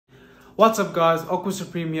What's up guys, Aqua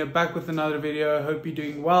Supreme here, back with another video. I hope you're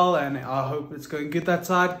doing well and I hope it's going good that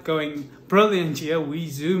side. Going brilliant here, we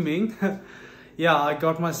zooming. Yeah, I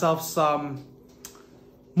got myself some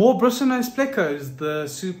more Bristlenose plecos, the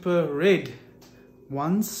super red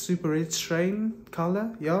ones, super red strain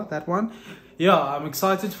color. Yeah, that one. Yeah, I'm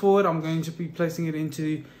excited for it. I'm going to be placing it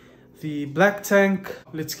into the black tank.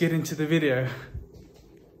 Let's get into the video.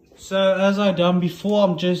 So as I done before,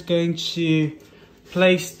 I'm just going to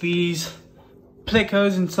place these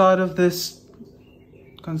plecos inside of this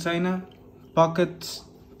container, bucket,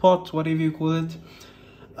 pot, whatever you call it,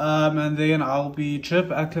 and then I'll be drip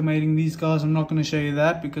acclimating these guys. I'm not going to show you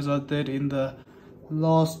that because I did in the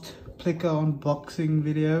last pleco unboxing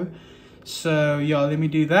video. So yeah, let me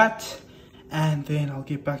do that and then I'll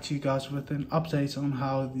get back to you guys with an update on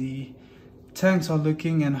how the tanks are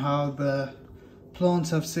looking and how the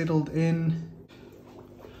plants have settled in.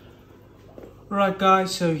 Right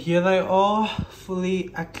guys, so here they are, fully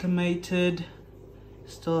acclimated,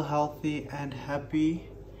 still healthy and happy.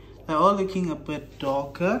 They are looking a bit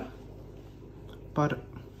darker, but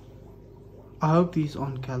I hope these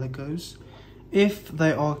aren't calicos. If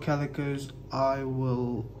they are calicos, I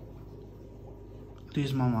will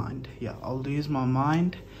lose my mind. Yeah, I'll lose my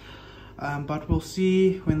mind. But we'll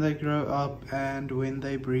see when they grow up and when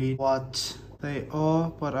they breed what they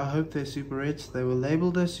are, but I hope they're super reds. They were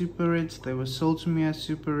labeled as super reds, they were sold to me as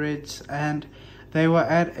super reds, and they were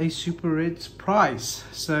at a super reds price,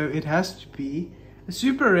 so it has to be a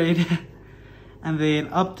super red. And then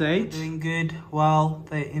update, doing good while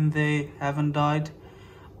they're in there, haven't died,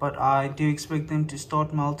 but I do expect them to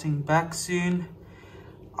start melting back soon.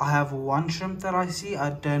 I have one shrimp that I see,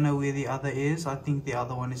 I don't know where the other is. I think the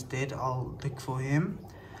other one is dead. I'll look for him.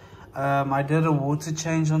 I did a water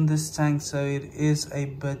change on this tank, so it is a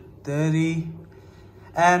bit dirty.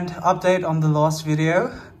 And update on the last video,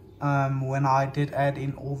 when I did add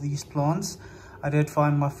in all these plants, I did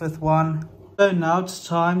find my fifth one. So now it's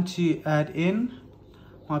time to add in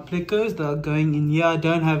my plecos that are going in here. I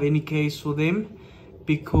don't have any caves for them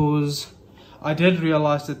because I did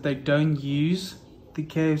realize that they don't use the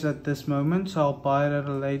caves at this moment, so I'll buy it at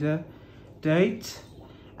a later date,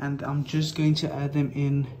 and I'm just going to add them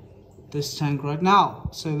in this tank right now.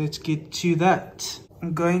 So let's get to that.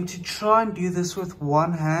 I'm going to try and do this with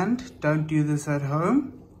one hand. Don't do this at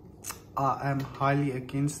home. I am highly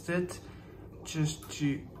against it.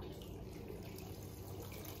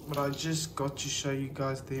 But I just got to show you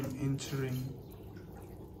guys them entering.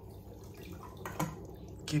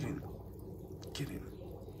 Get in.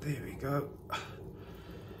 There we go.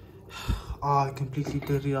 I completely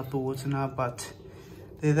dirtied up the water now, but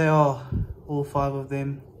there they are, all 5 of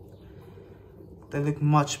them. They look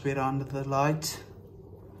much better under the light.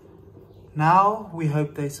 Now we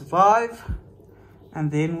hope they survive,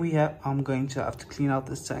 and then I'm going to have to clean out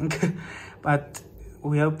this tank, but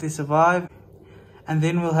we hope they survive, and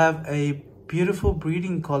then we'll have a beautiful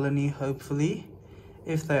breeding colony, hopefully,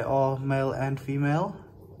 if they are male and female,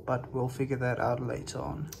 but we'll figure that out later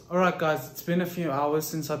on. Alright guys, it's been a few hours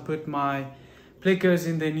since I put my plecos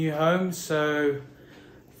in their new home, so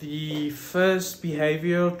the first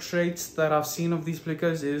behavioral traits that I've seen of these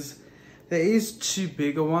plecos is there is 2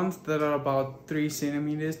 bigger ones that are about 3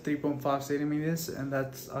 centimeters, 3.5 centimeters, and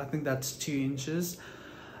I think that's 2 inches,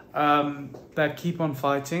 that keep on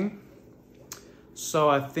fighting. So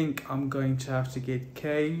I think I'm going to have to get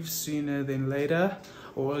caves sooner than later,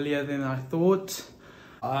 or earlier than I thought.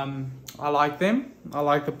 I like them. I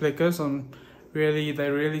like the plecos.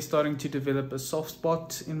 They're really starting to develop a soft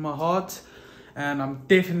spot in my heart, and I'm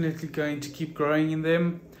definitely going to keep growing in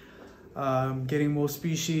them, getting more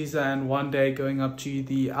species, and one day going up to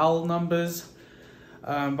the L numbers.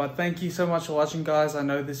 But thank you so much for watching guys. I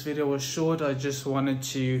know this video was short. I just wanted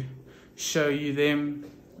to show you them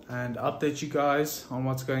and update you guys on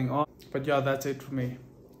what's going on. But yeah, that's it for me.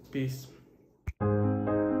 Peace.